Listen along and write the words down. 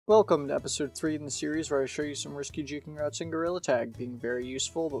Welcome to episode 3 in the series where I show you some risky juking routes in Gorilla Tag, being very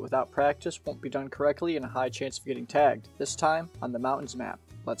useful but without practice won't be done correctly and a high chance of getting tagged, this time on the mountains map.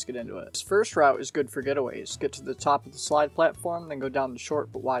 Let's get into it. This first route is good for getaways. Get to the top of the slide platform, then go down the short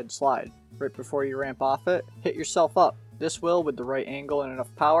but wide slide. Right before you ramp off it, hit yourself up. This will, with the right angle and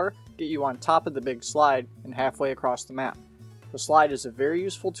enough power, get you on top of the big slide and halfway across the map. The slide is a very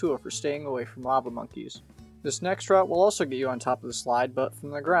useful tool for staying away from lava monkeys. This next route will also get you on top of the slide, but from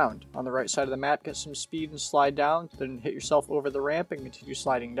the ground. On the right side of the map, get some speed and slide down, then hit yourself over the ramp and continue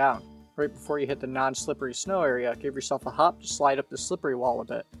sliding down. Right before you hit the non-slippery snow area, give yourself a hop to slide up the slippery wall a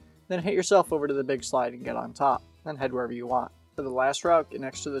bit. Then hit yourself over to the big slide and get on top. Then head wherever you want. For the last route, get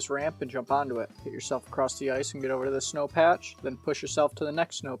next to this ramp and jump onto it. Hit yourself across the ice and get over to the snow patch, then push yourself to the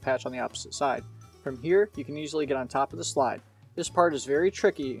next snow patch on the opposite side. From here, you can easily get on top of the slide. This part is very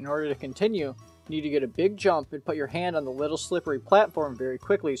tricky. In order to continue, you need to get a big jump and put your hand on the little slippery platform very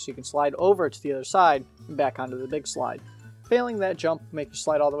quickly so you can slide over to the other side and back onto the big slide. Failing that jump will make you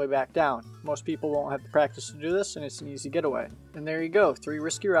slide all the way back down. Most people won't have the practice to do this, and it's an easy getaway. And there you go, 3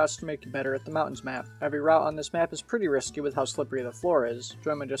 risky routes to make you better at the mountains map. Every route on this map is pretty risky with how slippery the floor is.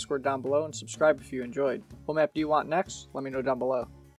 Join my Discord down below and subscribe if you enjoyed. What map do you want next? Let me know down below.